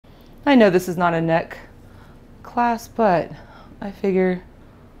I know this is not a neck class, but I figure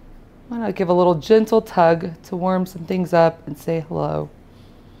why not give a little gentle tug to warm some things up and say hello.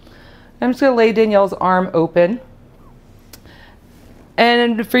 I'm just going to lay Danielle's arm open.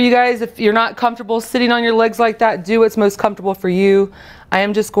 And for you guys, if you're not comfortable sitting on your legs like that, do what's most comfortable for you. I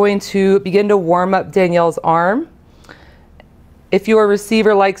am just going to begin to warm up Danielle's arm. If your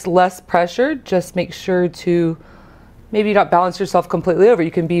receiver likes less pressure, just make sure to maybe not balance yourself completely over.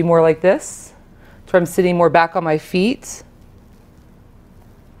 You can be more like this, so I'm sitting more back on my feet.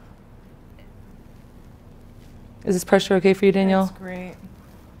 Is this pressure okay for you, Danielle? That's great.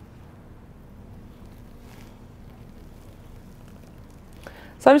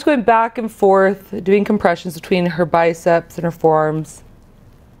 So I'm just going back and forth, doing compressions between her biceps and her forearms.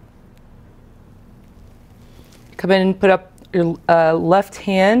 Come in and put up your left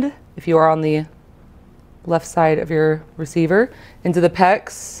hand, if you are on the left side of your receiver, into the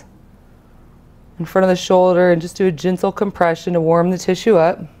pecs, in front of the shoulder, and just do a gentle compression to warm the tissue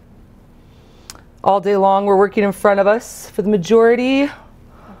up. All day long, we're working in front of us for the majority. A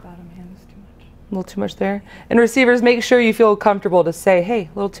little too much there. And receivers, make sure you feel comfortable to say, hey,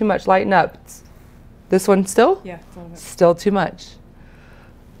 a little too much, lighten up. This one still? Yeah, it's a little bit. Still too much.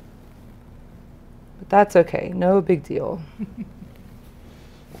 But that's okay, no big deal.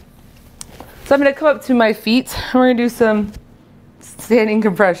 So I'm gonna come up to my feet. We're gonna do some standing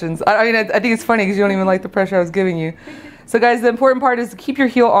compressions. I think it's funny because you don't even like the pressure I was giving you. So guys, the important part is to keep your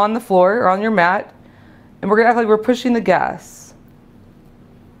heel on the floor or on your mat. And we're gonna act like we're pushing the gas.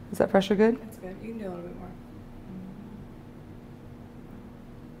 Is that pressure good? That's good. You can do a little bit more.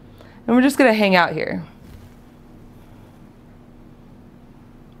 And we're just gonna hang out here.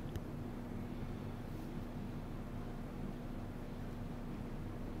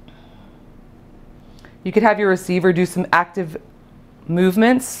 You could have your receiver do some active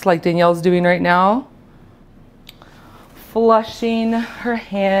movements like Danielle's doing right now. Flushing her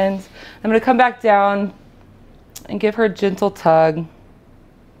hands. I'm gonna come back down and give her a gentle tug.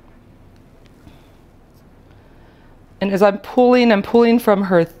 And as I'm pulling from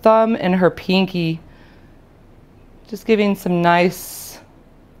her thumb and her pinky, just giving some nice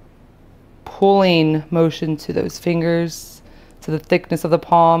pulling motion to those fingers, to the thickness of the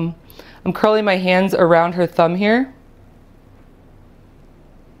palm. I'm curling my hands around her thumb here.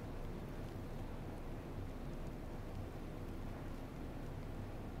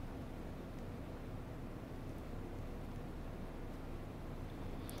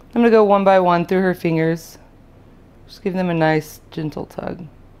 I'm going to go one by one through her fingers. Just give them a nice, gentle tug.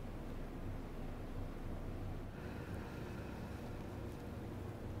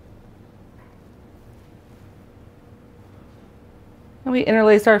 And we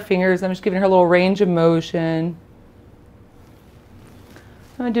interlace our fingers. I'm just giving her a little range of motion.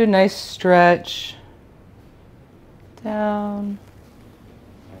 I'm going to do a nice stretch. Down.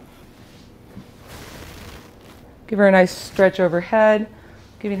 Give her a nice stretch overhead.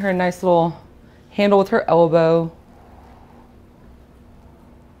 Giving her a nice little handle with her elbow.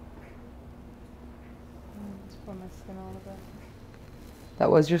 Just pull my skin a little bit.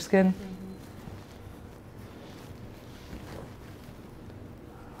 That was your skin? Mm-hmm.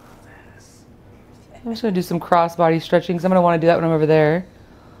 I'm just going to do some cross-body stretching because I'm going to want to do that when I'm over there.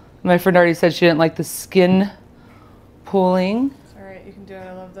 My friend already said she didn't like the skin pulling. It's all right. You can do it.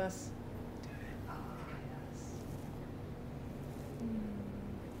 I love this. Do it. Oh, yes.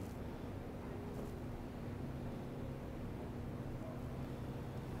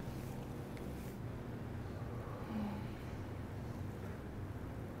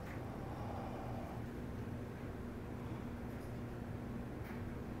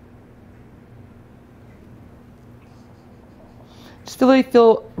 Just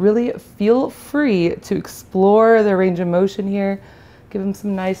really feel free to explore the range of motion here. Give them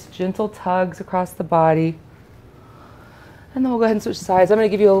some nice gentle tugs across the body. And then we'll go ahead and switch sides. I'm going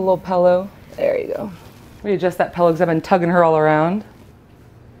to give you a little pillow. There you go. Readjust that pillow because I've been tugging her all around.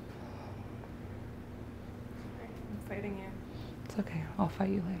 I'm fighting you. It's okay. I'll fight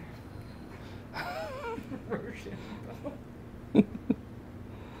you later.